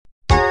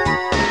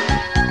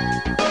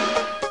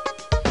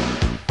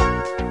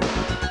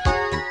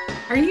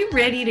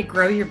ready to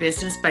grow your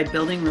business by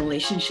building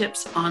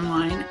relationships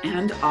online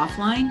and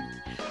offline?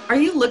 Are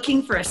you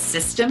looking for a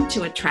system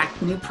to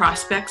attract new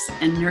prospects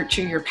and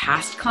nurture your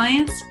past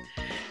clients?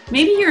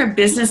 Maybe you're a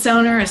business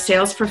owner, a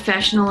sales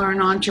professional, or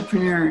an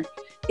entrepreneur.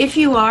 If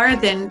you are,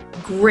 then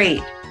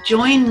great.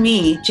 Join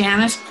me,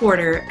 Janice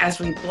Porter, as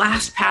we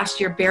blast past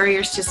your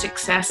barriers to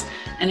success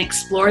and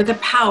explore the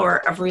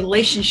power of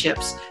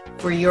relationships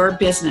for your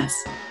business.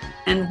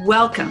 And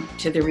welcome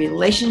to the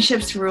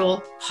Relationships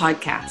Rule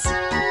podcast.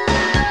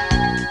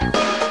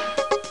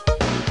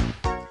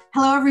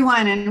 Hello,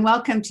 everyone, and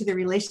welcome to the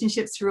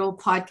Relationships Rule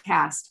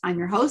podcast. I'm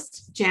your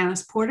host,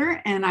 Janice Porter,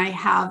 and I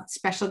have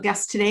special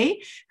guest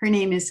today. Her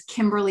name is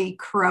Kimberly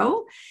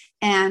Crow.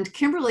 And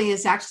Kimberly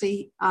is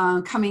actually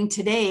coming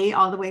today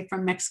all the way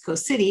from Mexico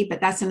City,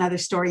 but that's another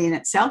story in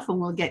itself,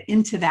 and we'll get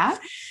into that.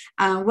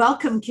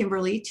 Welcome,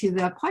 Kimberly, to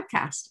the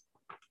podcast.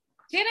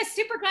 Janice,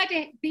 super glad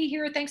to be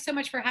here. Thanks so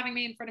much for having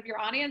me in front of your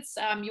audience.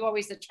 You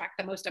always attract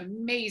the most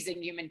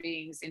amazing human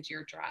beings into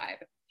your tribe.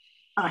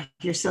 Oh,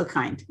 you're so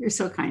kind. You're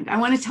so kind. I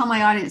want to tell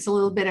my audience a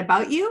little bit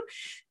about you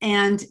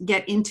and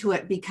get into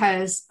it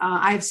because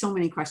I have so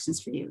many questions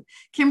for you.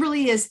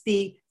 Kimberly is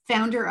the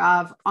founder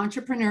of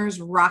Entrepreneurs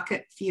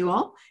Rocket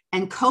Fuel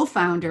and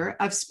co-founder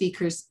of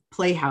Speakers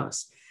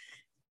Playhouse.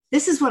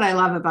 This is what I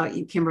love about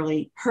you,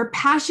 Kimberly. Her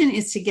passion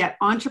is to get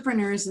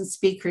entrepreneurs and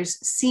speakers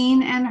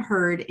seen and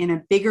heard in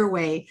a bigger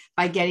way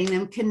by getting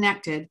them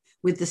connected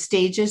with the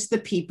stages, the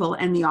people,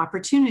 and the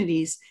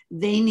opportunities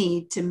they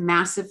need to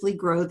massively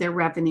grow their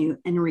revenue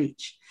and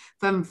reach.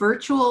 From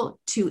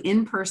virtual to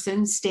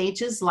in-person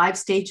stages, live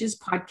stages,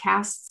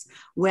 podcasts,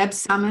 web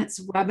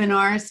summits,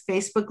 webinars,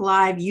 Facebook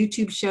Live,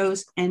 YouTube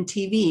shows, and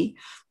TV,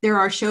 there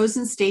are shows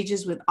and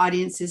stages with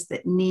audiences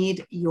that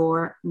need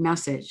your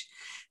message.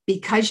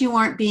 Because you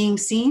aren't being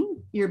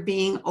seen, you're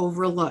being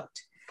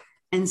overlooked.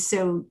 And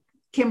so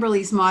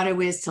Kimberly's motto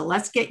is to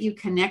let's get you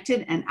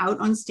connected and out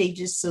on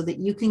stages so that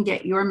you can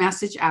get your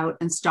message out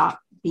and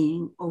stop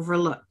being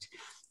overlooked.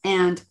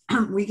 And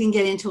we can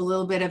get into a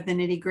little bit of the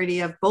nitty gritty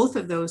of both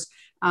of those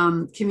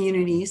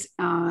communities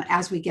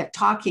as we get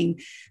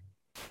talking.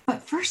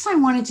 But first, I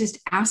want to just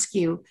ask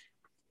you,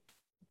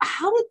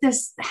 how did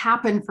this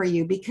happen for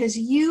you? Because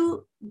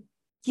you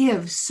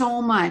give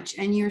so much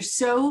and you're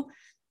so,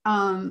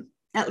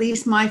 at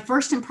least my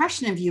first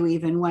impression of you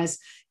even was,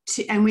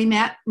 and we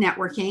met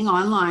networking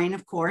online,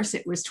 of course,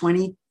 it was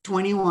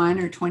 2021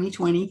 or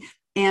 2020,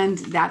 and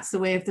that's the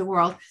way of the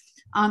world.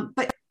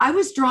 But I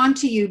was drawn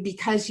to you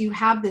because you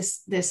have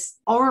this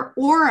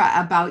aura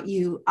about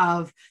you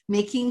of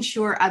making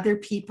sure other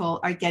people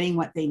are getting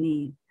what they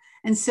need.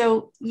 And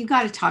so you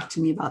got to talk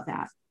to me about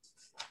that.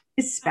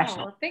 It's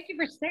special. Oh, thank you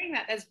for saying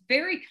that. That's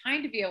very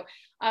kind of you.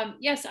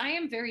 Yes, I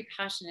am very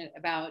passionate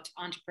about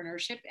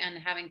entrepreneurship and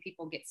having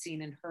people get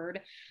seen and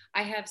heard.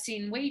 I have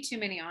seen way too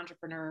many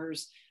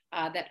entrepreneurs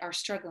that are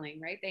struggling,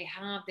 right? They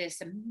have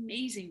this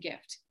amazing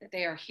gift that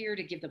they are here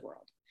to give the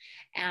world.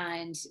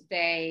 And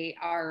they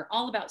are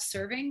all about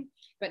serving,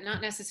 but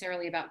not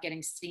necessarily about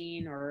getting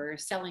seen or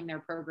selling their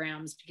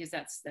programs, because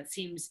that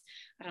seems,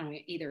 I don't know,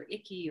 either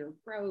icky or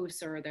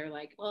gross, or they're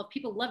like, well, if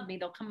people love me,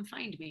 they'll come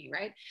find me,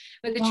 right?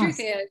 But the truth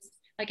is,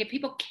 like, if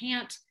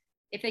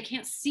they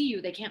can't see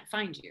you, they can't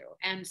find you.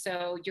 And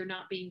so you're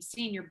not being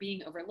seen, you're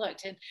being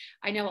overlooked. And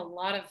I know a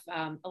lot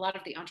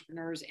of the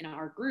entrepreneurs in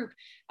our group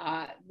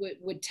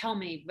would tell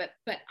me, but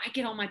I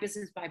get all my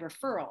business by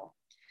referral.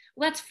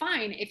 Well, that's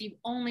fine if you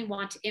only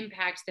want to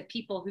impact the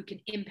people who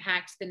can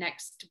impact the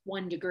next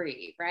 1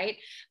 degree, right?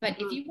 But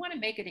if you want to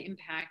make an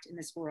impact in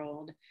this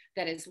world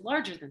that is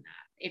larger than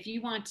that, if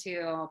you want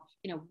to,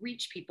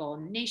 reach people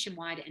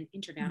nationwide and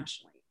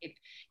internationally,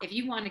 if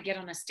you want to get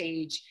on a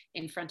stage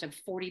in front of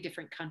 40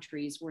 different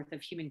countries worth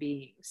of human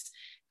beings,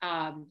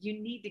 you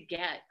need to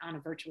get on a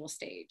virtual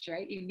stage,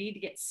 right? You need to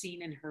get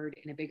seen and heard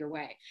in a bigger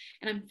way.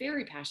 And I'm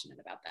very passionate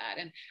about that.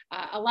 And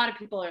a lot of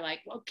people are like,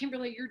 well,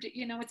 Kimberly,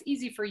 it's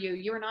easy for you.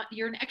 You're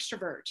an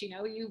extrovert.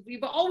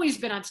 You've always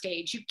been on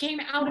stage. You came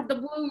out of the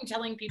womb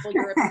telling people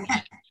your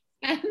opinion.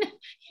 And,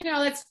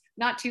 that's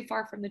not too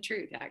far from the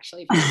truth,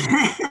 actually.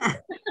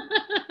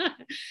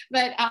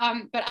 But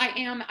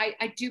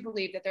I do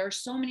believe that there are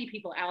so many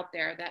people out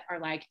there that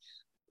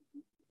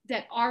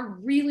are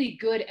really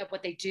good at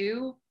what they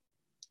do.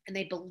 And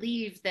they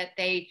believe that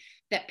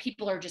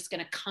people are just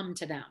going to come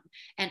to them.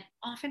 And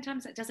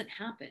oftentimes that doesn't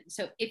happen.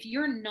 So if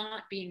you're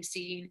not being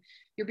seen,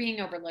 you're being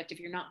overlooked. If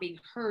you're not being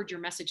heard, your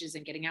message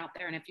isn't getting out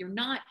there. And if you're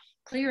not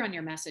clear on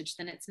your message,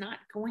 then it's not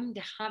going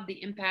to have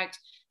the impact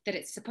that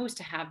it's supposed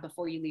to have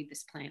before you leave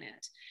this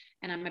planet.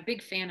 And I'm a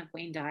big fan of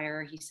Wayne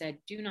Dyer. He said,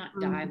 do not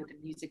die with the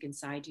music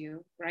inside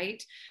you,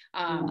 right?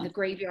 The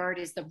graveyard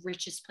is the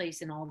richest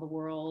place in all the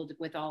world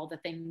with all the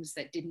things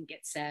that didn't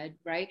get said,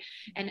 right?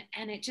 And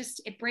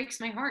it breaks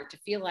my heart to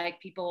feel like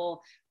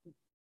people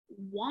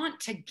want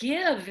to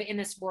give in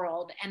this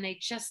world and they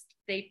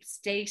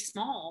stay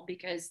small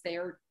because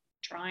they're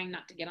trying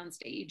not to get on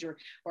stage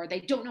or they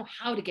don't know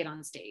how to get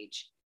on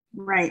stage.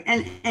 Right.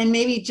 And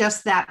maybe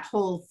just that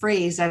whole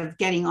phrase of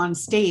getting on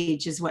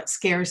stage is what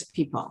scares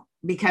people,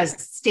 because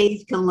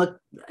stage can look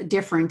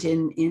different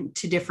in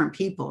to different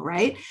people,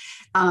 right?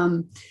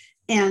 Um,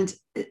 and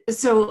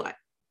so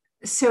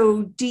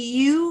do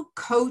you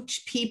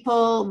coach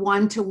people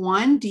one to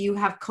one? Do you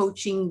have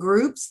coaching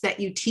groups that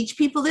you teach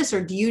people this,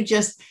 or do you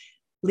just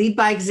lead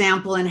by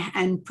example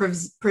and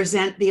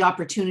present the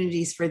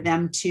opportunities for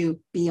them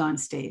to be on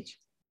stage?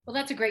 Well,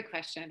 that's a great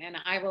question. And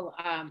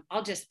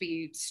I'll just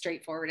be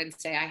straightforward and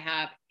say I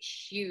have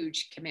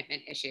huge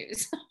commitment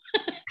issues.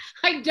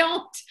 I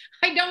don't,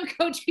 I don't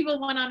coach people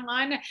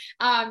one-on-one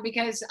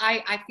because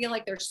I feel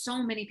like there's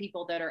so many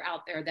people that are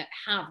out there that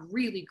have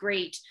really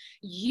great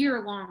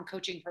year-long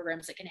coaching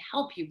programs that can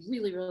help you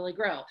really, really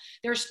grow.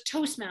 There's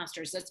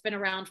Toastmasters that's been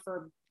around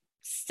for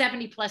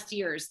 70 plus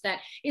years that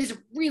is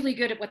really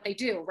good at what they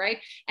do, right?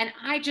 And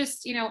I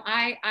just,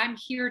 I'm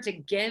here to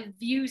give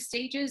you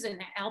stages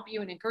and help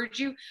you and encourage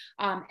you.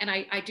 And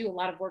I do a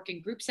lot of work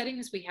in group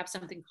settings. We have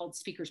something called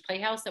Speakers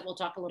Playhouse that we'll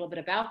talk a little bit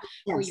about,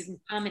 where you can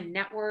come and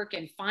network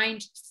and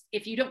find,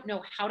 if you don't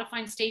know how to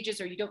find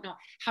stages, or you don't know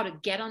how to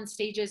get on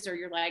stages, or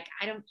you're like,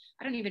 I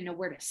don't even know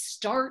where to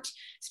start.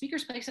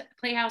 Speakers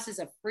Playhouse is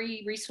a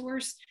free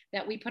resource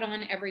that we put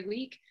on every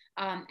week.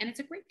 And it's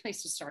a great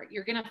place to start.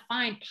 You're going to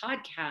find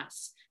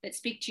podcasts that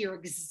speak to your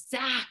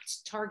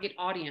exact target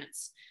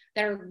audience,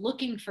 that are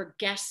looking for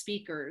guest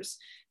speakers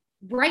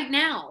right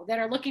now, that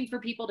are looking for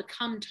people to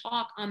come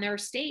talk on their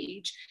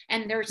stage.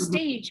 And their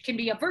stage can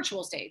be a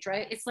virtual stage,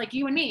 right? It's like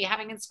you and me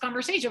having this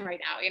conversation right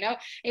now,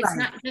 it's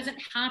not, it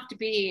doesn't have to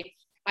be,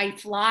 I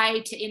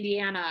fly to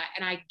Indiana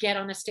and I get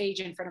on a stage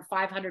in front of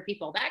 500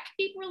 people. That can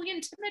be really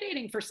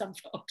intimidating for some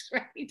folks,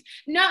 right?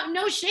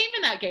 No shame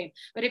in that game.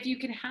 But if you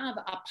can have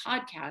a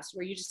podcast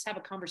where you just have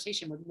a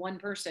conversation with one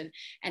person,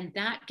 and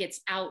that gets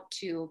out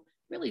to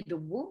really the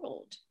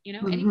world,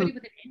 anybody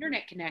with an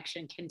internet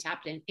connection can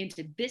tap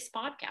into this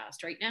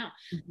podcast right now.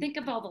 Think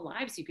of all the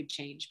lives you could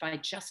change by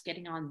just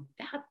getting on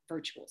that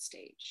virtual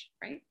stage,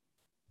 right?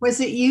 Was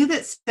it you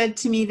that said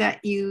to me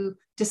that you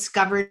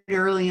discovered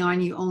early on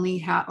you only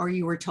have, or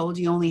you were told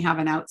you only have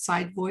an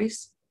outside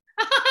voice?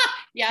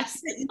 Yes.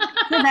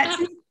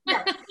 I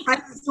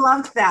just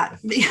loved that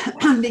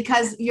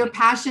because your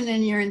passion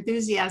and your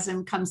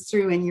enthusiasm comes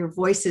through, and your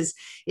voice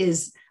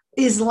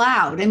is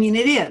loud. I mean,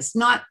 it's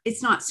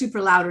not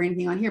super loud or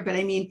anything on here, but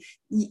I mean,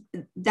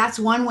 that's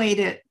one way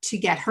to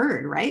get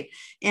heard, right?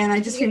 And I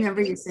just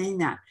remember you saying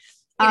that.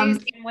 It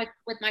is. And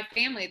with my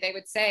family, they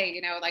would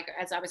say, like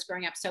as I was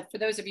growing up. So for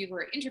those of you who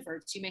are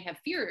introverts, you may have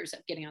fears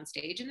of getting on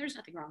stage, and there's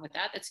nothing wrong with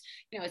that. That's,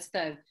 it's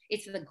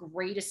the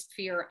greatest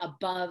fear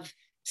above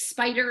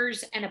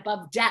spiders and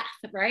above death,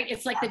 right?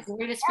 It's like the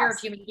greatest fear of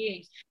human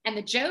beings. And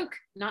the joke,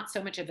 not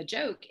so much of a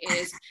joke,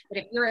 is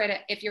that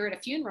if you're at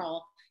a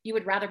funeral, you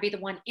would rather be the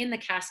one in the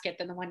casket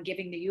than the one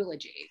giving the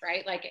eulogy,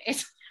 right? Like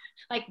it's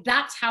like,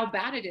 that's how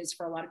bad it is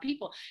for a lot of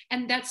people.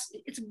 And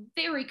it's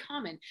very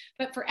common.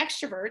 But for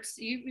extroverts,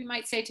 you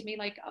might say to me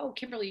like, oh,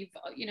 Kimberly,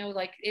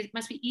 like it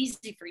must be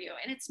easy for you.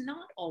 And it's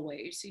not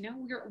always,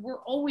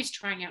 we're always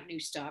trying out new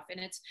stuff, and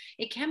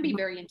it can be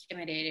very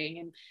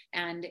intimidating,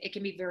 and it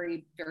can be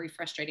very, very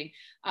frustrating.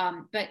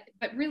 But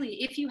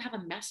really, if you have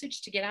a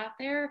message to get out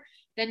there,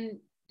 then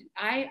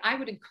I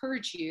would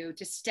encourage you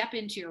to step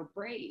into your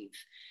brave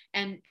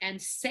and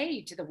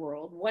say to the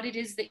world what it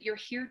is that you're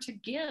here to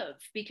give,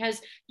 because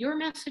your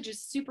message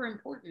is super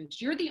important.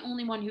 You're the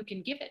only one who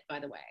can give it, by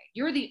the way.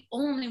 You're the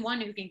only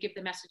one who can give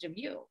the message of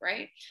you,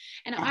 right?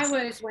 And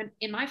when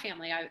in my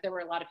family, there were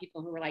a lot of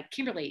people who were like,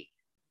 Kimberly,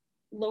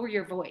 lower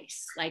your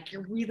voice. Like,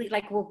 you're really,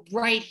 like, we're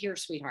right here,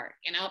 sweetheart,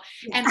 and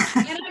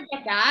I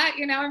get that,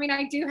 I mean,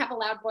 I do have a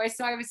loud voice.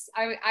 So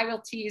I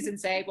will tease and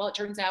say, well, it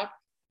turns out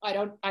I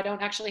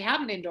don't actually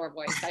have an indoor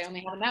voice. I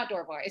only have an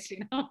outdoor voice,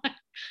 Love it.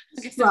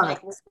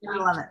 I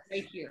love it.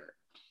 Right here.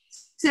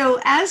 So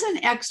as an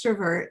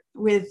extrovert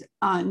with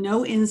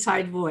no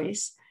inside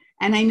voice,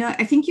 and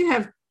I think do you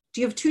have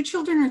 2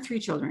 children or 3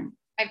 children?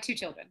 I have 2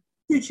 children.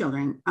 2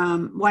 children,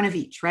 one of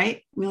each,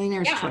 right?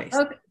 Millionaire's choice.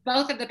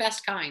 Both of the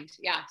best kind.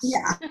 Yes.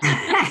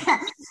 Yeah.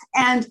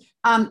 And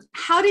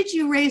how did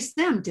you raise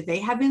them? Do they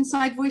have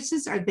inside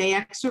voices? Are they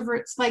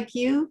extroverts like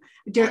you?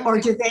 Or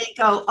do they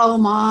go, oh,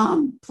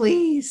 mom,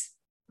 please?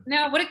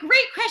 No, what a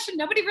great question.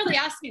 Nobody really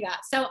asked me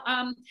that.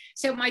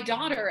 So my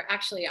daughter,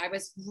 actually,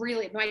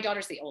 my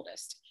daughter's the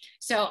oldest.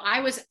 So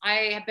I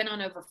have been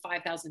on over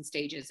 5,000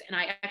 stages, and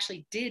I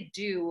actually did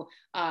do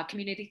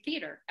community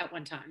theater at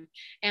one time.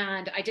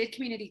 And I did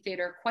community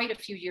theater quite a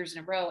few years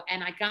in a row.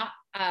 And I got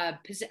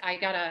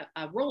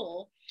a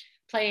role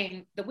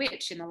playing the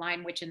witch in The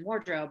Lion, Witch, and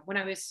Wardrobe when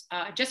I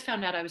just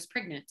found out I was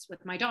pregnant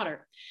with my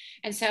daughter.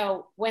 And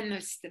so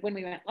when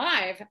we went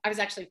live, I was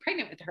actually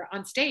pregnant with her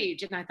on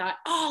stage. And I thought,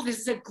 oh, this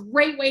is a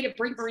great way to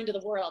bring her into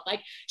the world.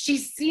 Like,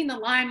 she's seen the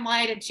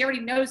limelight and she already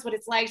knows what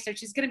it's like. So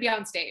she's going to be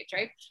on stage,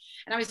 right?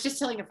 And I was just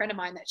telling a friend of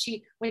mine that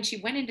when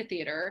she went into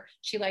theater,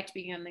 she liked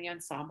being in the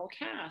ensemble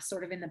cast,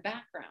 sort of in the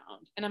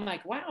background. And I'm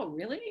like, wow,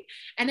 really?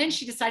 And then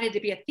she decided to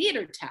be a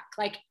theater tech,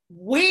 like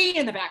way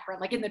in the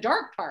background, like in the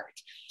dark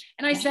part.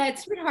 And I said,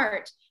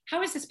 sweetheart,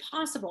 how is this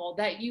possible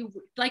that you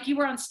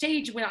were on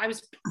stage when I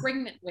was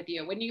pregnant with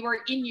you, when you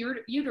were in your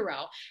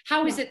utero?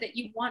 How is it that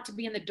you want to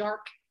be in the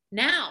dark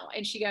now?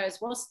 And she goes,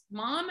 well,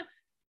 Mom,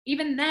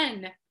 even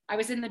then I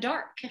was in the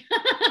dark.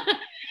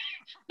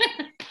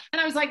 And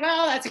I was like,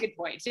 well, that's a good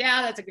point.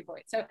 Yeah, that's a good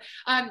point.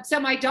 So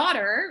my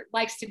daughter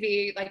likes to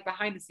be like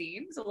behind the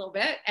scenes a little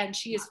bit, and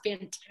she is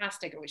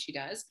fantastic at what she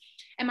does.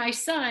 And my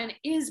son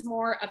is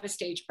more of a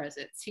stage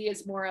presence. He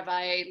is more of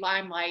a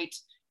limelight,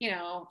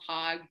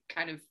 hog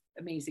kind of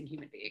amazing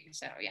human being.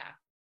 So yeah.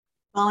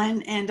 Well,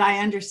 and I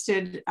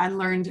understood, I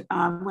learned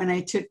when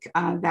I took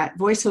that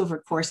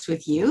voiceover course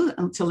with you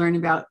to learn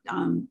about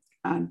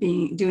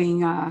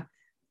doing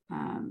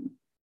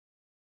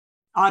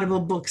Audible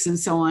books and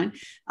so on,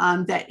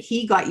 that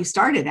he got you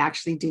started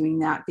actually doing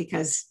that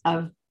because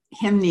of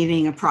him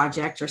needing a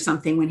project or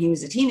something when he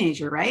was a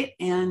teenager, right?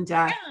 And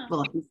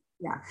well,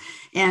 yeah,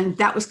 and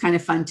that was kind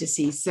of fun to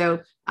see. So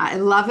I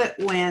love it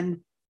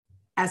when,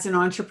 as an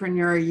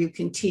entrepreneur, you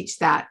can teach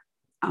that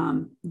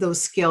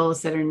those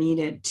skills that are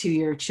needed to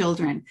your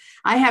children.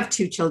 I have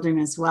 2 children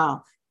as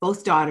well,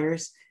 both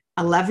daughters,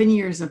 11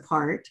 years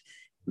apart,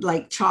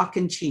 like chalk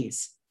and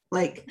cheese,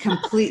 like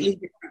completely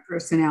different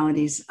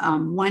personalities.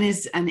 One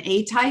is an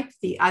A type.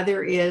 The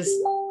other is,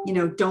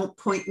 don't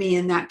point me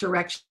in that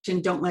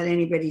direction. Don't let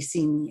anybody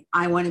see me.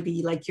 I want to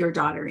be like your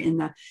daughter in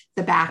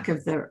the back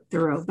of the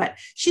row. But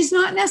she's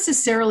not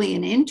necessarily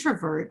an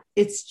introvert.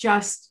 It's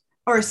just,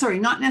 or sorry,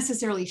 not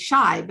necessarily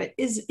shy, but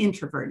is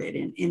introverted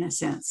in a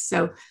sense.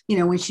 So,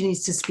 when she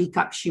needs to speak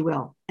up, she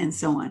will, and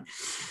so on.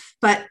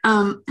 But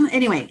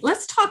anyway,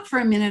 let's talk for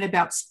a minute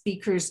about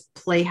Speakers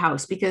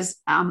Playhouse, because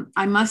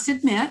I must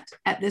admit,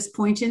 at this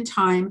point in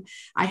time,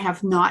 I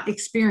have not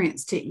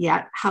experienced it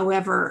yet.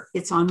 However,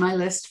 it's on my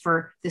list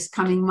for this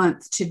coming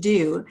month to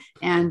do.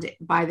 And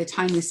by the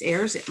time this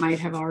airs, it might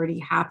have already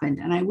happened.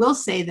 And I will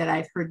say that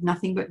I've heard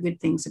nothing but good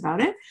things about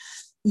it.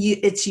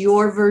 It's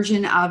your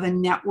version of a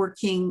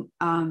networking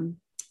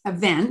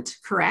event,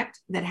 correct?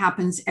 That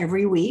happens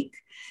every week.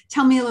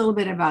 Tell me a little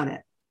bit about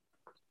it.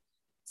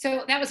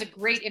 So that was a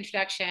great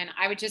introduction.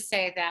 I would just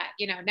say that,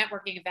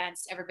 networking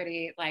events,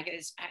 everybody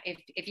is,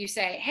 if you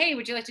say, hey,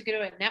 would you like to go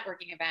to a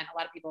networking event? A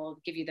lot of people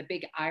give you the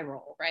big eye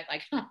roll, right?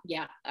 Like, oh,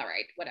 yeah, all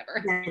right,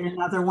 whatever. And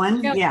another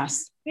one, so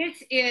yes.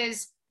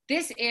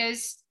 This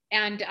is,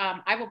 and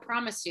I will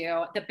promise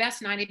you the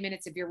best 90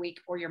 minutes of your week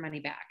or your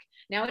money back.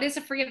 Now, it is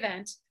a free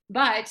event,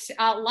 but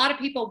a lot of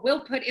people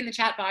will put in the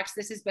chat box,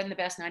 this has been the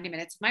best 90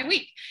 minutes of my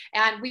week.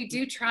 And we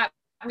do strive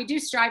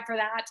for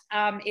that.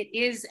 It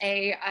is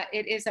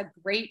a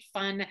great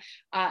fun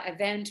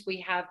event.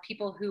 We have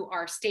people who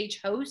are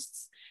stage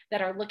hosts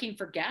that are looking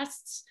for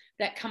guests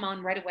that come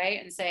on right away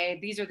and say,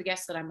 these are the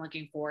guests that I'm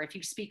looking for. If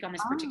you speak on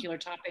this particular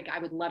topic, I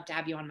would love to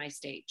have you on my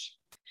stage.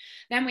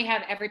 Then we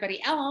have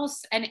everybody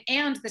else and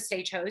the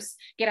stage hosts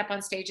get up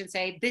on stage and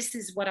say, this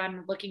is what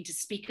I'm looking to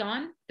speak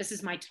on. This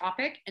is my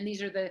topic. And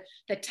these are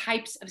the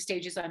types of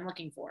stages I'm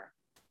looking for.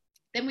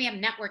 Then we have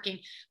networking,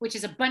 which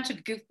is a bunch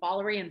of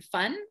goofballery and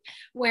fun,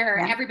 where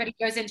everybody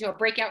goes into a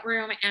breakout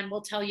room and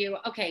we'll tell you,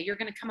 okay, you're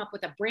going to come up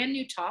with a brand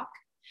new talk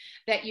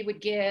that you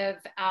would give.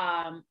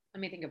 Let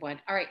me think of one.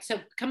 All right.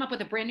 So come up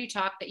with a brand new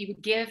talk that you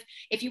would give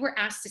if you were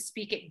asked to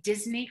speak at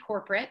Disney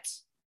Corporate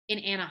in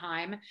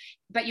Anaheim,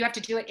 but you have to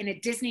do it in a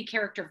Disney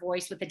character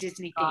voice with a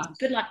Disney theme.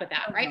 Good luck with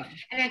that, right?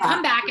 And then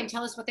come back and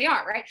tell us what they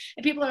are, right?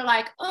 And people are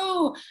like,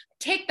 oh,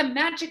 take the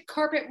magic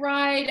carpet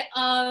ride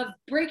of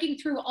breaking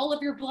through all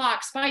of your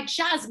blocks by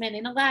Jasmine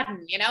in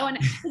Aladdin, and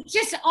it's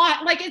just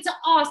it's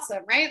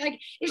awesome, right? Like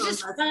it's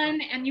just fun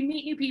and you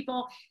meet new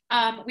people.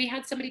 We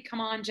had somebody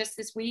come on just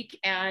this week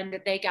and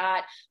they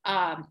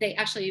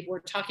actually were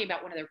talking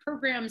about one of their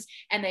programs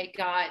and they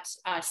got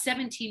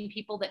 17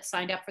 people that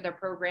signed up for their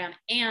program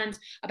and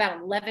about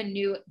 11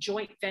 new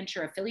joint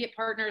venture affiliate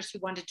partners who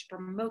wanted to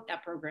promote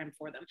that program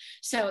for them.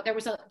 So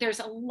there's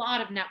a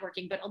lot of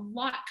networking, but a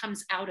lot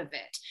comes out of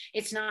it.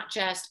 It's not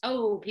just,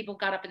 oh, people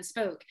got up and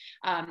spoke.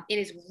 It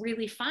is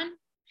really fun,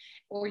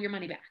 or your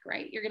money back,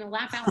 right? You're going to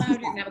laugh out loud. You're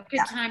going to have a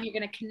good time. You're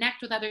going to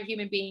connect with other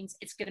human beings.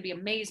 It's going to be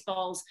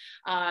amazeballs.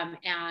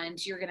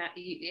 And you're going to,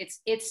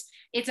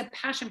 it's a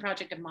passion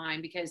project of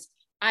mine because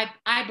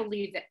I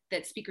believe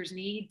that speakers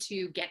need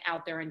to get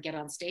out there and get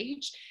on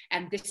stage.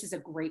 And this is a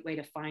great way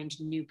to find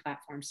new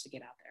platforms to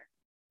get out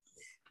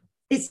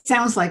there. It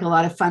sounds like a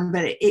lot of fun,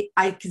 but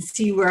I can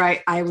see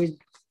where I would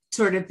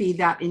sort of be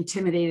that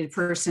intimidated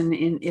person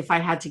if I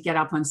had to get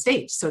up on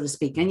stage, so to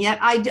speak. And yet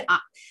I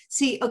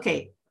see,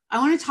 okay, I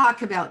want to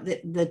talk about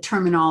the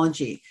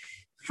terminology.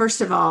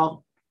 First of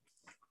all,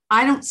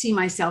 I don't see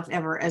myself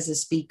ever as a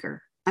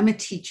speaker. I'm a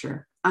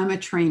teacher. I'm a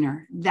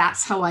trainer.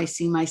 That's how I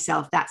see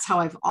myself. That's how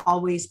I've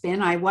always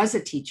been. I was a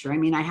teacher. I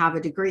mean, I have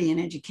a degree in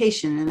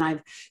education and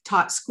I've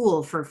taught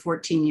school for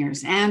 14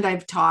 years and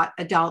I've taught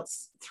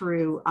adults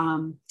through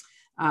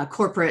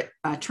corporate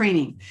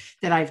training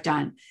that I've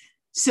done.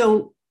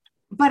 So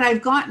but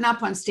I've gotten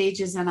up on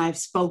stages and I've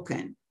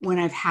spoken when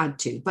I've had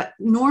to. But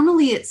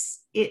normally it's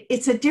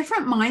a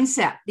different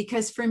mindset,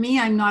 because for me,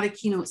 I'm not a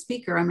keynote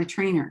speaker, I'm a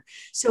trainer.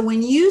 So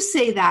when you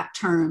say that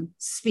term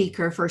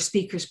speaker for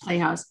Speakers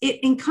Playhouse,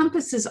 it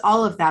encompasses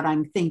all of that.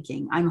 I'm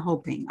thinking, I'm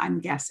hoping, I'm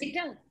guessing. It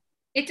does.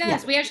 It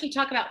does. Yeah. We actually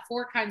talk about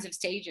 4 kinds of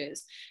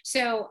stages.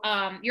 So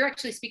you're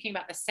actually speaking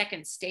about the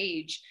second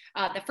stage.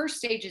 The first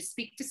stage is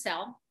speak to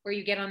sell, where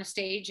you get on a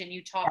stage and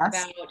you talk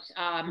about,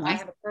 I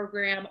have a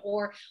program,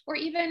 or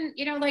even,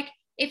 you know, like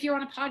if you're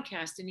on a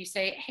podcast and you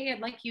say, hey, I'd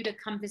like you to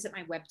come visit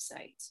my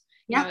website.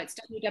 You know, it's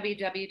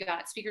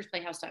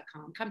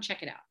www.speakersplayhouse.com. Come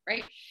check it out,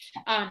 right?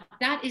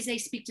 That is a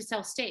speak to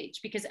sell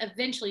stage, because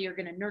eventually you're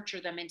going to nurture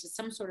them into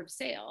some sort of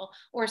sale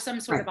or some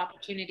sort of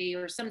opportunity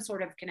or some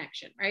sort of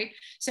connection, right?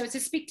 So it's a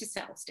speak to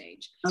sell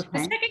stage. Okay. The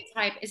second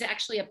type is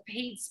actually a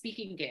paid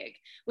speaking gig,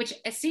 which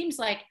it seems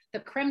like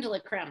the creme de la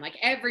creme. Like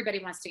everybody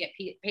wants to get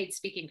paid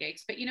speaking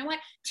gigs, but you know what?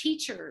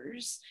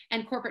 Teachers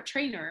and corporate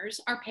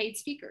trainers are paid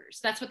speakers.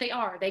 That's what they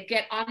are. They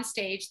get on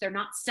stage. They're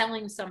not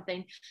selling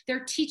something.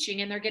 They're teaching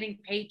and they're getting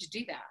paid to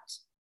do that.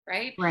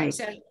 Right.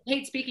 So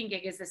paid speaking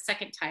gig is the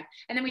second type.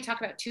 And then we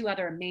talk about 2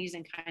 other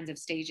amazing kinds of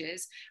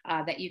stages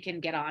that you can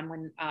get on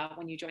when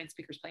you join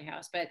Speakers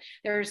Playhouse. But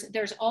there's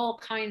all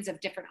kinds of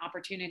different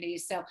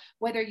opportunities. So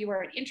whether you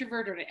are an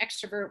introvert or an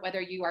extrovert,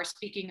 whether you are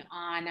speaking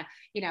on,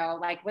 you know,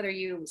 like whether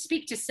you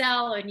speak to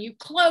sell and you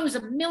close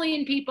 1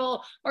 million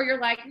people, or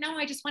you're like, no,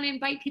 I just want to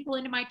invite people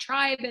into my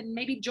tribe and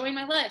maybe join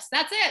my list.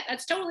 That's it.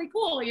 That's totally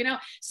cool. You know,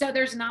 so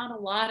there's not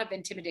a lot of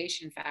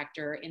intimidation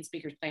factor in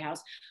Speakers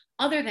Playhouse,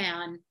 other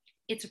than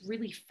it's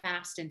really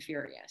fast and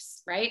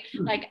furious, right?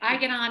 Mm-hmm. Like I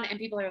get on and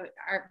people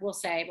will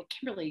say, well,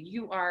 Kimberly,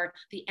 you are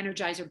the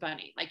Energizer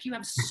Bunny. Like you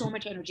have so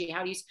much energy.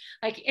 How do you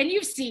like, and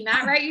you've seen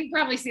that, right? You've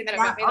probably seen that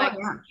about me. Like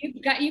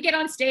you get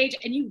on stage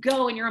and you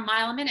go and you're a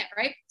mile a minute,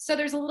 right? So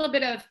there's a little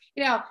bit of,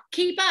 you know,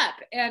 keep up.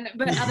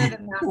 But other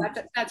than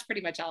that, that's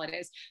pretty much all it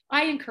is.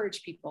 I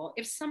encourage people,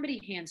 if somebody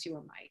hands you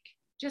a mic,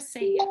 just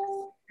say yes,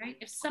 right?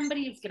 If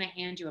somebody is going to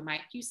hand you a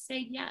mic, you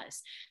say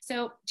yes.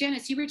 So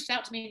Janice, you reached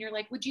out to me and you're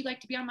like, would you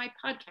like to be on my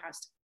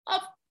podcast?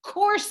 Of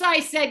course I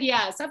said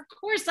yes. Of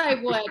course I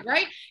would,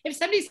 right? If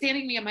somebody's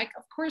handing me a mic,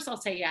 of course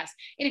I'll say yes.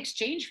 In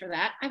exchange for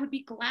that, I would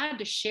be glad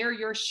to share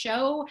your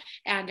show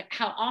and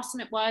how awesome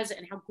it was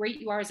and how great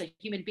you are as a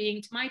human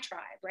being to my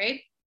tribe,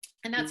 right?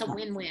 And that's a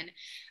win-win.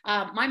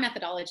 My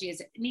methodology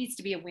is it needs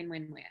to be a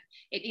win-win-win.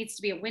 It needs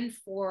to be a win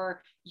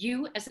for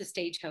you as a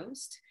stage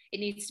host. It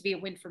needs to be a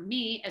win for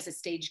me as a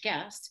stage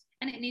guest,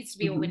 and it needs to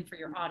be a win for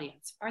your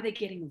audience. Are they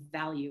getting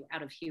value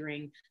out of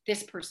hearing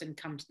this person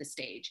come to the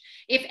stage?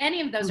 If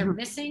any of those are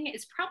missing,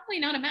 it's probably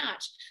not a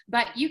match,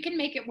 but you can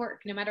make it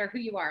work no matter who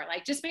you are.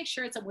 Like just make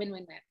sure it's a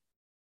win-win-win.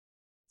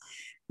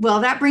 Well,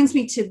 that brings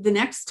me to the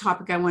next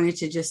topic I wanted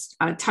to just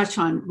touch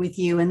on with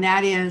you, and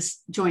that is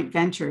joint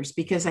ventures,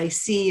 because I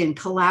see in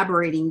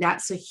collaborating,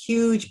 that's a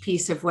huge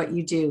piece of what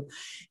you do.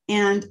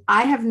 And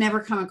I have never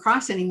come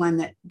across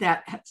anyone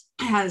that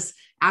has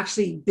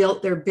actually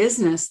built their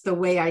business the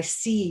way I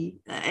see,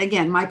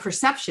 again, my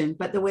perception,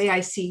 but the way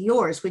I see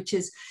yours, which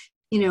is,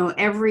 you know,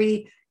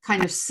 every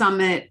kind of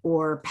summit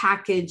or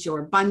package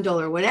or bundle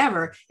or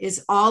whatever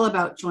is all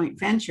about joint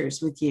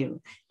ventures with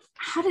you.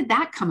 How did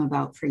that come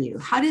about for you?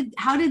 How did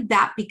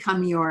that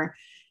become your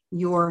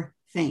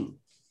thing?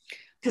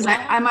 Because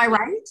am I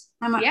right?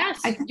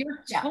 Yes,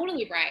 you're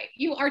totally right.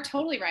 You are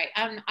totally right.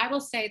 I will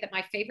say that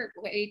my favorite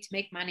way to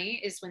make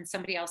money is when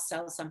somebody else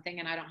sells something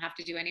and I don't have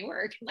to do any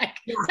work. Like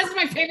that's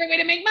my favorite way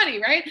to make money,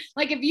 right?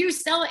 Like if you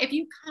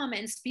come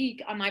and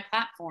speak on my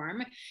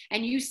platform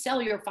and you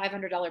sell your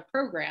 $500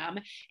 program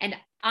and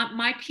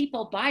my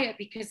people buy it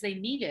because they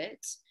need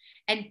it,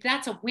 and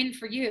that's a win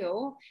for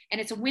you.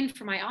 And it's a win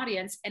for my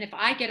audience. And if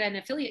I get an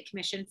affiliate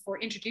commission for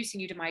introducing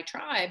you to my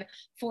tribe,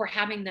 for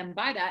having them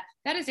buy that,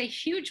 that is a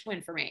huge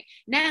win for me.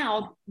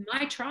 Now,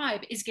 my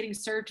tribe is getting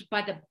served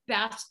by the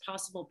best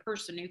possible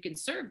person who can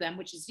serve them,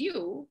 which is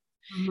you.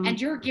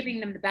 And you're giving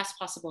them the best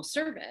possible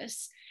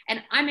service.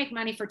 And I make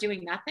money for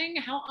doing nothing.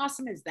 How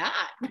awesome is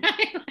that?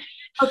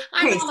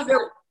 Okay,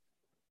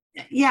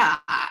 yeah,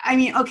 I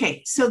mean,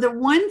 okay. So the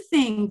one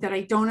thing that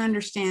I don't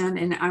understand,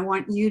 and I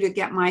want you to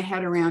get my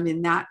head around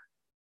in that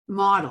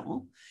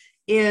model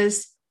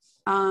is,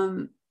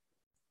 again,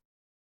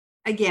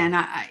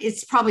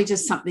 it's probably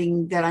just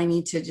something that I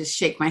need to just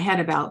shake my head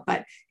about.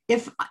 But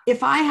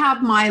if I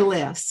have my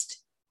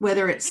list,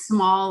 whether it's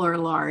small or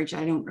large,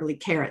 I don't really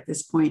care at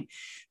this point,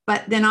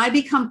 but then I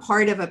become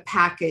part of a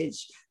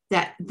package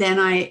that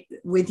then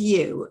with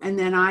you, and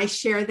then I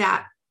share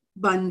that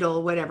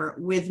bundle, whatever,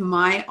 with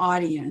my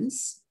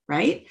audience,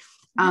 right?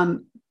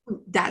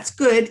 That's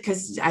good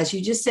because, as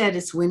you just said,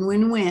 it's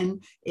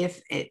win-win-win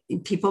if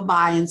people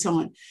buy and so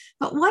on.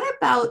 But what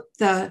about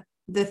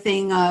the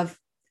thing of,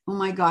 oh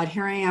my God,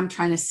 here I am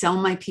trying to sell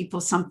my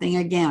people something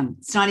again.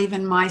 It's not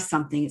even my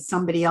something, it's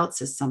somebody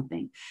else's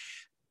something.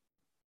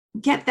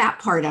 Get that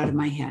part out of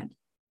my head.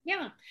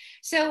 Yeah.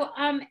 So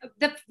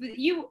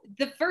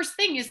the first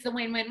thing is the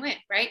win-win-win,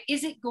 right?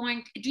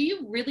 Do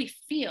you really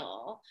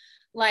feel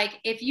like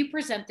if you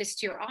present this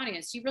to your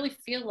audience, you really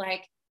feel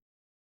like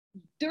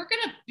they're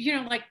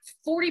gonna, like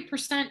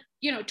 40%,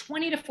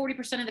 20 to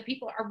 40% of the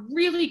people are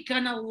really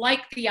gonna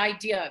like the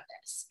idea of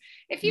this.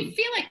 If you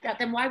feel like that,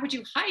 then why would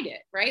you hide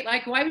it, right?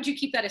 Like, why would you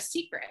keep that a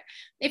secret?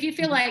 If you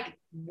feel like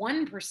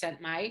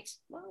 1% might,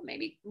 well,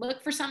 maybe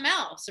look for something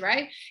else,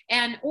 right?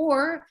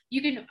 Or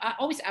you can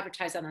always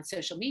advertise that on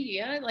social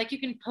media. Like you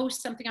can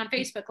post something on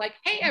Facebook, like,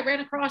 hey, I ran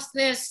across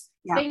this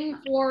thing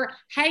for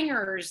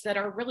hangers that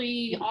are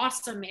really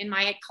awesome in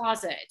my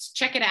closet.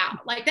 Check it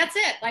out. Like, that's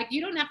it. Like,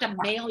 you don't have to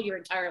mail your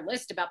entire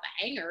list about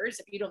the hangers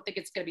if you don't think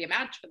it's going to be a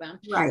match for them,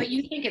 but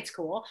you think it's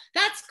cool.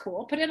 That's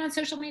cool. Put it on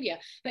social media.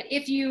 But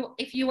if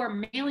you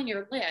are mailing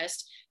your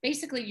list,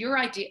 basically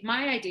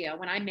my idea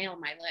when I mail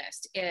my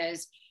list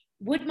is,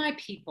 would my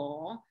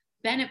people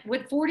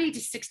would 40 to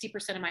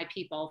 60% of my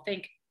people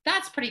think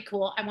that's pretty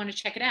cool, I want to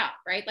check it out,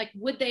 right? Like,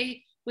 would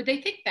they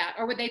think that,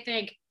 or would they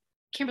think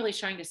Kimberly's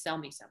trying to sell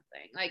me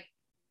something? Like,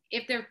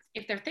 if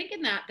they're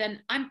thinking that,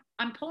 then I'm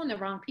pulling the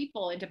wrong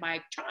people into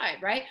my tribe,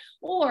 right?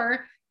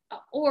 Or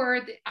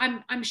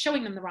I'm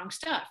showing them the wrong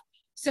stuff.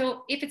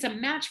 So if it's a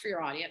match for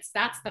your audience,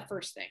 that's the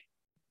first thing.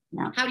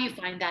 How do you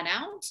find that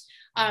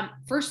out?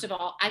 First of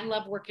all, I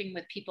love working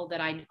with people that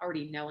I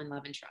already know and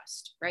love and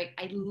trust, right?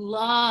 I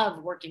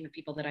love working with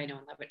people that I know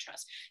and love and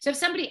trust. So if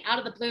somebody out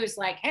of the blue is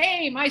like,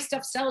 hey, my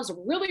stuff sells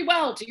really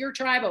well to your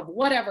tribe of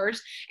whatevers,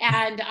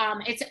 and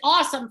it's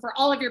awesome for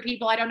all of your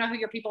people. I don't know who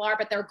your people are,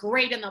 but they're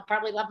great and they'll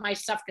probably love my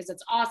stuff because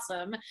it's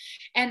awesome.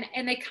 And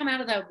they come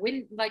out of the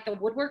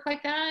woodwork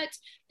like that,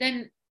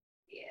 then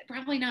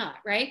probably not,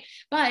 right?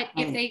 But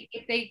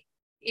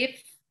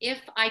if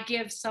I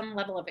give some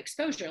level of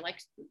exposure, like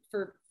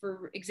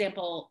for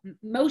example,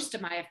 most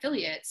of my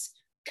affiliates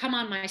come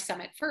on my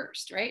summit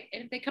first, right?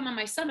 And if they come on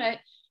my summit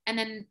and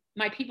then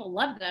my people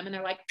love them and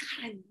they're like,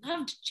 God, I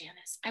loved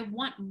Janice, I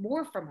want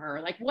more from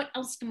her. Like, what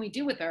else can we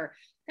do with her?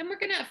 Then we're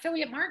going to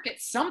affiliate market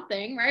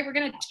something, right? We're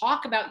going to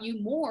talk about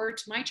you more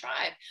to my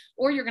tribe,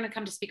 or you're going to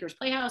come to Speakers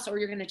Playhouse, or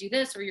you're going to do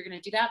this, or you're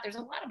going to do that. There's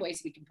a lot of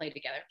ways we can play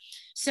together.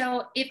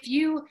 So if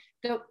you,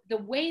 the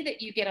way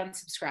that you get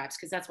unsubscribes,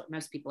 because that's what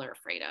most people are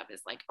afraid of,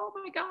 is like, oh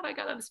my God, I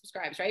got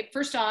unsubscribes, right?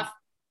 First off,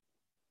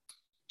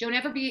 don't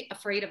ever be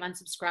afraid of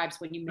unsubscribes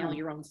when you mail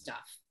your own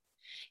stuff.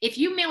 If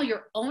you mail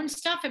your own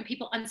stuff and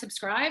people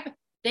unsubscribe,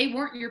 they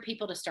weren't your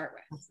people to start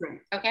with. That's right.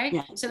 Okay.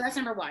 Yeah. So that's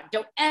number one.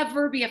 Don't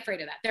ever be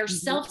afraid of that. They're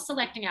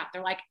self-selecting out.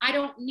 They're like, I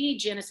don't need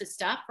Janice's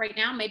stuff right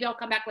now. Maybe I'll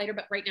come back later,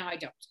 but right now I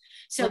don't.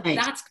 So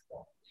that's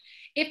cool.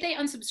 If they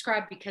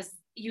unsubscribe because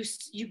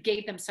you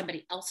gave them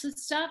somebody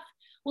else's stuff,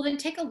 well, then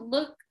take a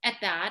look at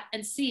that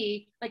and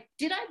see, like,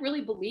 did I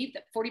really believe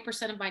that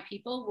 40% of my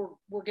people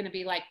were going to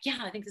be like, yeah,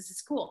 I think this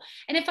is cool.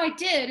 And if I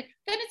did,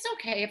 then it's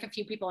okay if a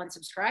few people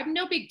unsubscribe,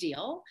 no big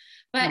deal.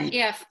 But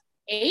if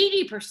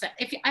 80%,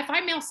 if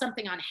I mail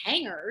something on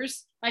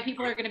hangers, my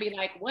people are going to be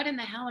like, what in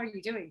the hell are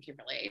you doing,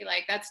 Kimberly?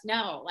 Like, that's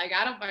no, like,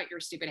 I don't want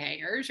your stupid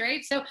hangers,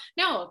 right? So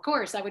no, of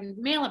course I wouldn't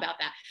mail about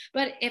that.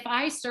 But if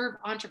I serve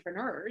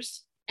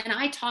entrepreneurs and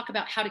I talk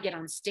about how to get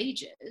on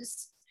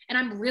stages, and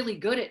I'm really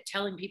good at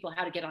telling people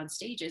how to get on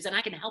stages and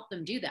I can help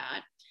them do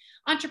that,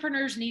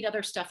 entrepreneurs need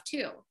other stuff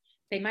too.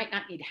 They might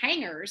not need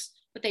hangers,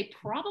 but they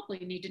probably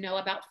need to know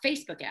about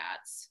Facebook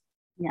ads.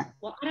 Yeah.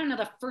 Well, I don't know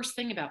the first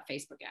thing about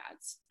Facebook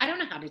ads. I don't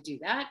know how to do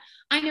that.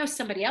 I know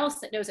somebody else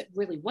that knows it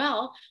really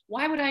well.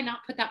 Why would I not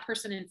put that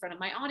person in front of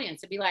my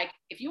audience and be like,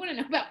 if you want to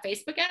know about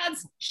Facebook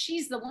ads,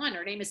 she's the one.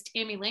 Her name is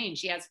Tammy Lane.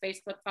 She has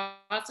Facebook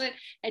Faucet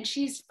and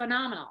she's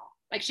phenomenal.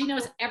 Like, she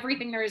knows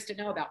everything there is to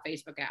know about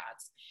Facebook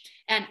ads.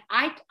 And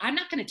I'm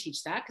not going to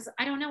teach that because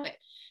I don't know it.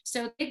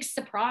 So big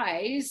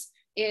surprise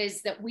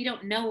is that we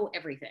don't know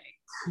everything.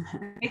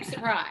 Big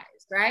surprise,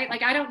 right?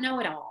 Like, I don't know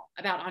it all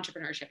about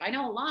entrepreneurship. I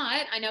know a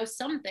lot. I know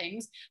some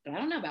things, but I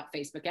don't know about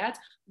Facebook ads.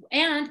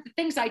 And the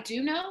things I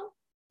do know,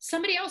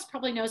 somebody else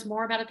probably knows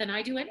more about it than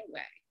I do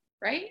anyway,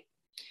 right?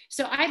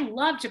 So I'd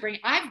love to bring,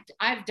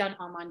 I've done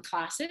online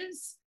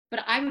classes,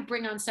 but I would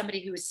bring on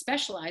somebody who is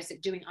specialized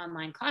at doing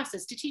online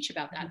classes to teach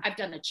about that. I've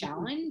done a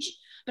challenge,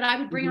 but I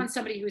would bring on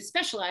somebody who is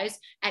specialized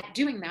at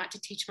doing that to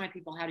teach my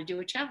people how to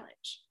do a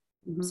challenge.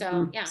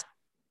 So, yeah.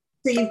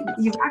 So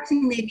you've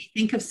actually made me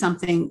think of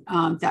something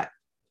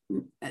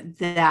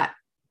that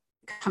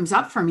comes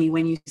up for me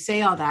when you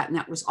say all that, and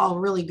that was all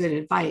really good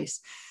advice,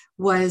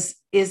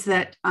 is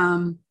that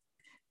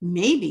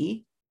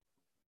maybe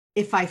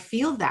if I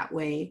feel that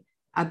way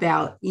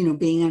about,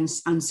 being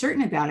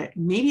uncertain about it,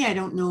 maybe I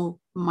don't know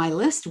my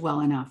list well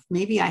enough.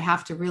 Maybe I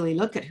have to really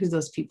look at who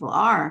those people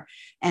are,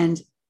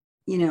 and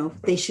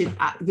they should,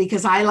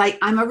 because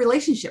I'm a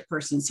relationship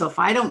person. So if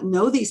I don't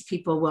know these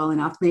people well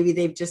enough, maybe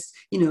they've just,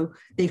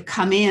 they've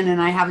come in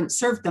and I haven't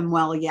served them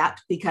well yet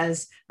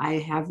because I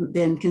haven't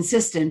been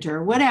consistent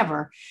or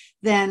whatever,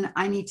 then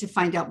I need to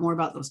find out more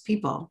about those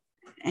people.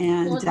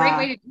 And well, a great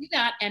way to do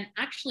that, and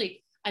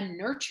actually a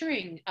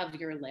nurturing of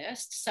your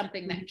list,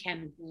 something that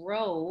can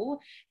grow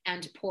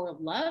and pour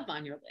love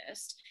on your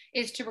list,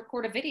 is to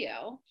record a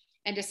video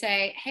and to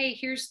say, hey,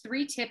 here's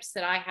 3 tips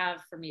that I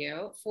have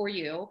for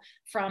you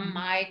from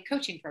my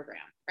coaching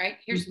program, right?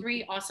 Here's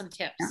 3 awesome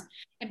tips. Yeah.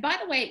 And by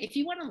the way, if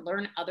you want to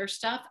learn other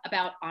stuff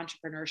about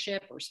entrepreneurship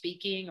or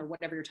speaking or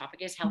whatever your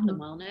topic is, health and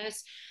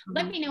wellness,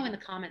 let me know in the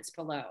comments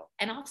below,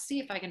 and I'll see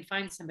if I can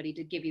find somebody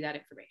to give you that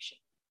information.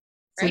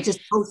 So right?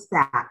 just post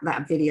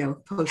that video,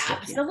 post it.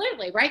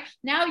 Absolutely, yeah. Right?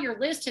 Now your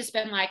list has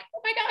been like,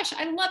 oh my gosh,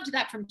 I loved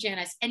that from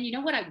Janice. And you know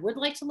what I would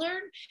like to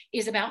learn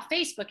is about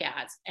Facebook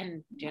ads.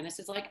 And Janice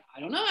is like, I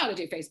don't know how to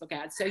do Facebook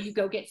ads. So you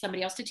go get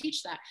somebody else to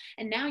teach that.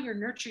 And now you're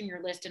nurturing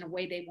your list in a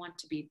way they want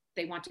to be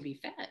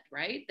fed,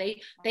 right?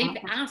 They've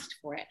asked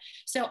for it.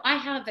 So I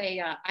have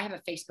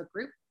a Facebook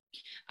group.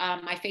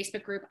 My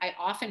Facebook group, I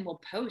often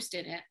will post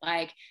in it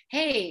like,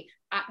 hey,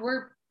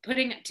 we're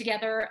putting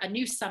together a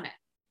new summit.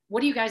 What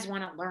do you guys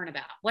want to learn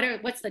about?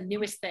 What's the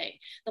newest thing?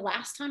 The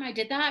last time I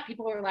did that,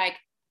 people were like,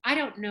 I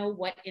don't know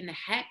what in the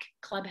heck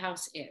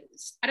Clubhouse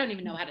is. I don't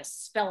even know how to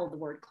spell the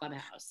word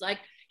Clubhouse. Like,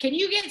 can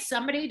you get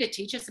somebody to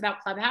teach us about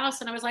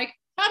Clubhouse? And I was like,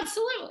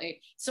 absolutely.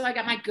 So I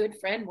got my good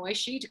friend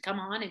Moishi to come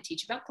on and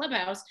teach about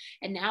Clubhouse.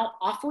 And now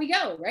off we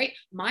go, right?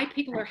 My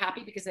people are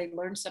happy because they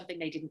learned something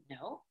they didn't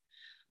know.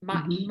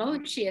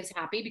 Moishi is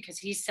happy because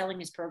he's selling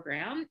his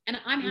program.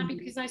 And I'm happy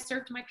because I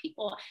served my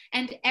people,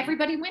 and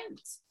everybody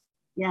wins.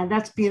 Yeah,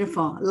 that's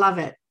beautiful. Love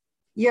it.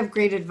 You have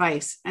great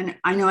advice. And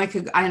I know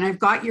and I've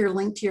got your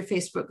link to your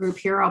Facebook group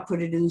here. I'll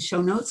put it in the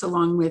show notes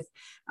along with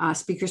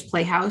Speakers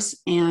Playhouse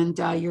and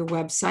your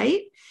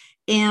website.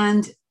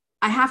 And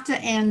I have to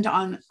end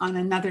on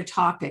another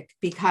topic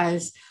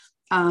because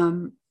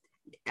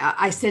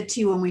I said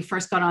to you when we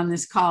first got on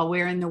this call,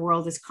 where in the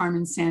world is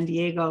Carmen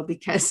Sandiego?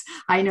 Because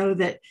I know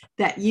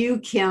that you,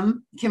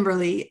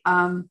 Kimberly,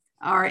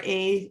 are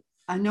a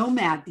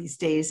nomad these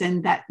days,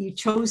 and that you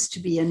chose to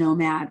be a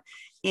nomad,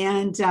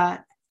 and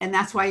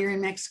that's why you're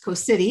in Mexico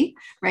City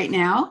right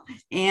now.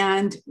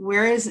 And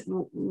where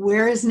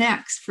is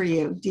next for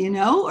you? Do you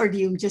know, or do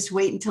you just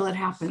wait until it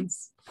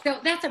happens? So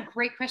that's a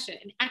great question.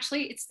 And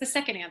actually, it's the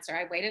second answer.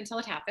 I wait until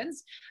it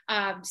happens.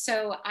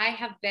 So I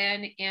have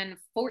been in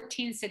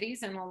 14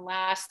 cities in the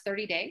last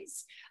 30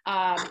 days.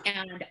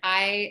 And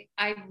I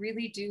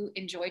really do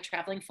enjoy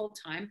traveling full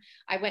time.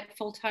 I went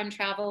full-time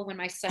travel when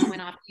my son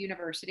went off to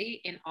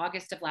university in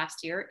August of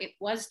last year. It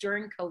was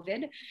during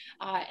COVID.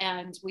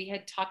 And we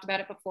had talked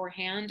about it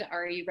beforehand.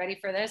 Are you ready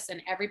for this?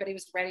 And everybody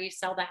was ready to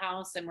sell the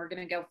house and we're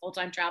going to go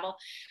full-time travel.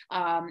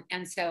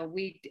 And so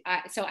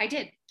I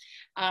did.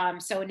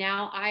 So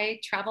now I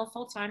travel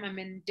full time. I'm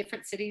in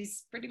different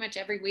cities pretty much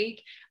every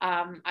week.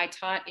 I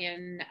taught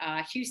in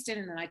Houston,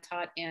 and then I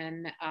taught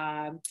in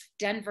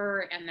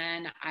Denver, and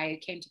then I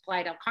came to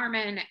Playa del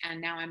Carmen, and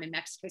now I'm in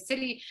Mexico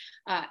City.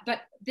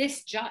 But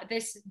this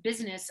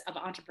business of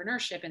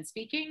entrepreneurship and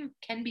speaking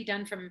can be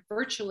done from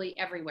virtually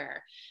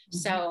everywhere. Mm-hmm.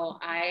 So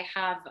I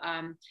have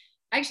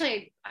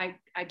actually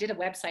I did a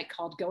website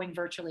called Going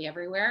Virtually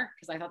Everywhere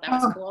because I thought that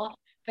was cool.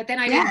 But then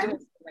I didn't do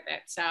it with it.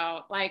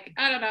 So like,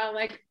 I don't know,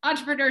 like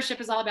entrepreneurship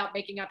is all about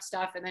making up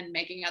stuff and then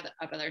making up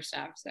other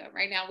stuff. So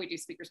right now we do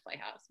Speakers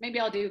Playhouse. Maybe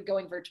I'll do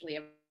Going Virtually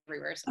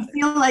Everywhere.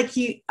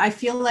 I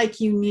feel like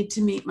you need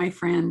to meet my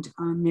friend,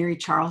 Mary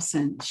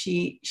Charlson.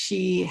 She's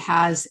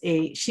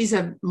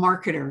a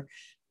marketer,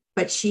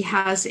 but she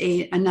has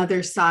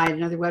another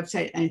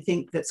website, I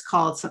think, that's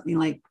called something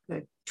like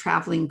the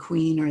Traveling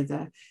Queen,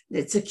 or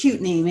it's a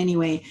cute name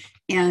anyway.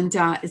 And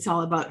it's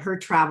all about her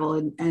travel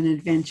and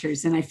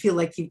adventures. And I feel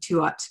like you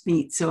two ought to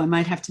meet. So I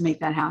might have to make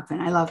that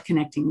happen. I love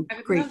connecting. I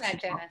would love that,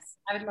 Janice.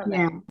 I would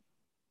love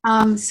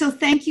that. So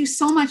thank you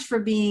so much for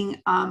being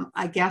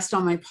a guest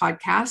on my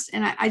podcast.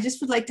 And I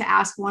just would like to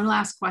ask one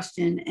last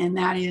question. And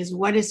that is,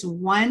 what is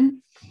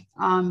one,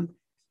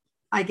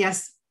 I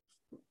guess,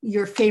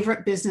 your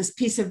favorite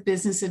piece of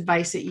business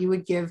advice that you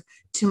would give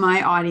to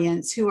my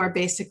audience, who are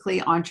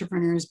basically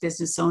entrepreneurs,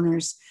 business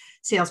owners,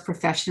 sales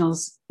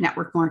professionals,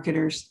 network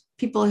marketers,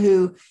 people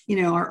who,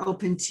 are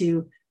open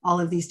to all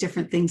of these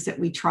different things that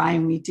we try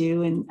and we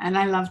do. And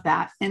I love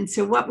that. And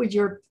so what would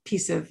your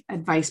piece of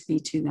advice be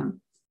to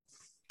them?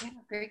 Yeah,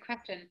 great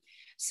question.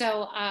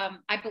 So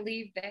I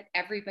believe that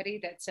everybody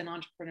that's an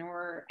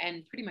entrepreneur,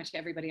 and pretty much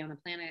everybody on the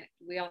planet,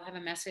 we all have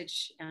a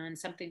message and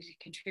something to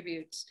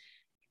contribute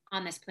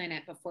on this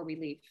planet before we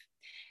leave.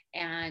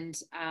 And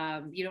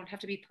you don't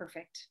have to be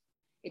perfect.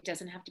 It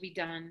doesn't have to be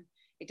done.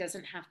 It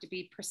doesn't have to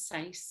be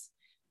precise.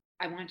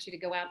 I want you to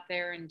go out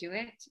there and do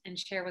it and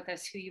share with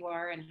us who you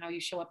are and how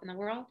you show up in the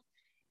world.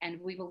 And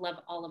we will love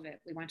all of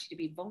it. We want you to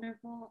be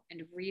vulnerable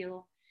and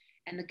real.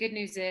 And the good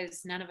news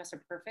is none of us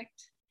are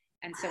perfect.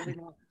 And so we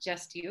want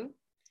just you.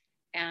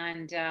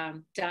 And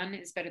done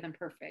is better than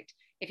perfect.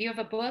 If you have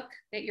a book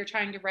that you're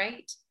trying to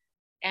write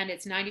and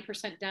it's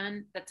 90%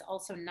 done, that's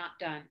also not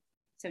done.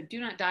 So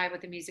do not die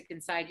with the music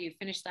inside you.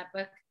 Finish that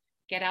book,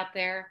 get out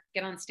there,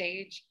 get on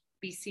stage,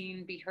 be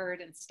seen, be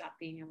heard, and stop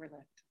being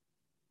overlooked.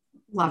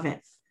 Love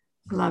it.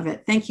 Love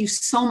it. Thank you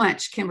so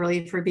much,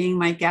 Kimberly, for being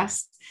my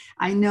guest.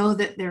 I know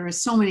that there are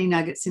so many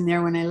nuggets in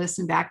there. When I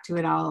listen back to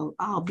it,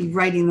 I'll be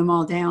writing them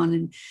all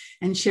down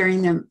and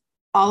sharing them.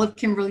 All of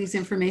Kimberly's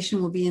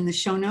information will be in the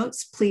show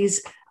notes. Please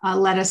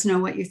let us know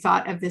what you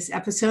thought of this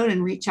episode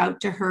and reach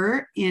out to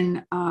her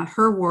in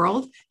her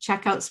world.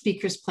 Check out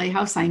Speakers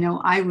Playhouse. I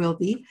know I will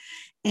be.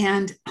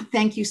 And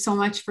thank you so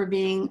much for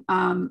being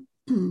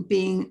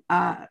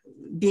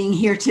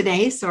here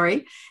today,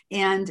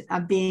 and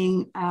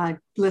being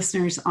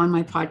listeners on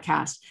my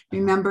podcast.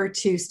 Remember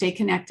to stay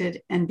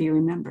connected and be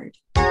remembered.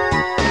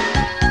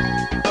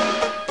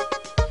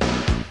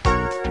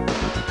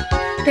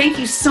 Thank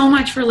you so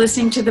much for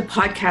listening to the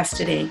podcast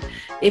today.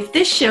 If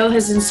this show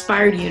has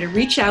inspired you to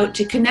reach out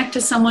to connect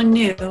to someone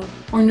new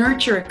or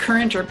nurture a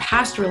current or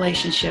past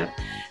relationship,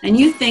 and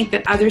you think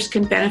that others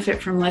can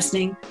benefit from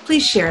listening,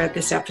 please share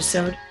this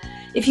episode.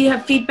 If you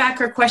have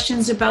feedback or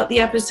questions about the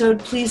episode,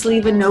 please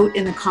leave a note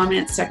in the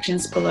comments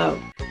sections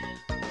below.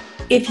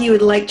 If you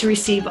would like to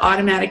receive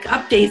automatic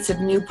updates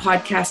of new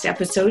podcast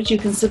episodes, you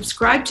can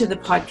subscribe to the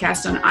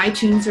podcast on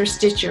iTunes or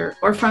Stitcher,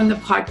 or from the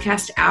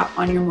podcast app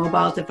on your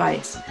mobile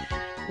device.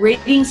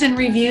 Ratings and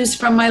reviews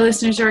from my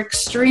listeners are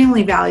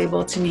extremely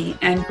valuable to me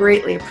and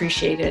greatly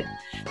appreciated.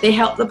 They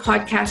help the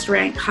podcast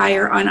rank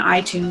higher on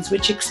iTunes,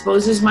 which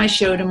exposes my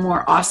show to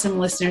more awesome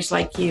listeners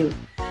like you.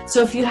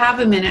 So if you have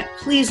a minute,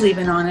 please leave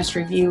an honest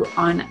review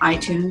on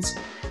iTunes.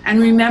 And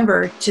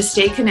remember to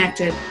stay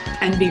connected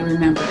and be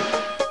remembered.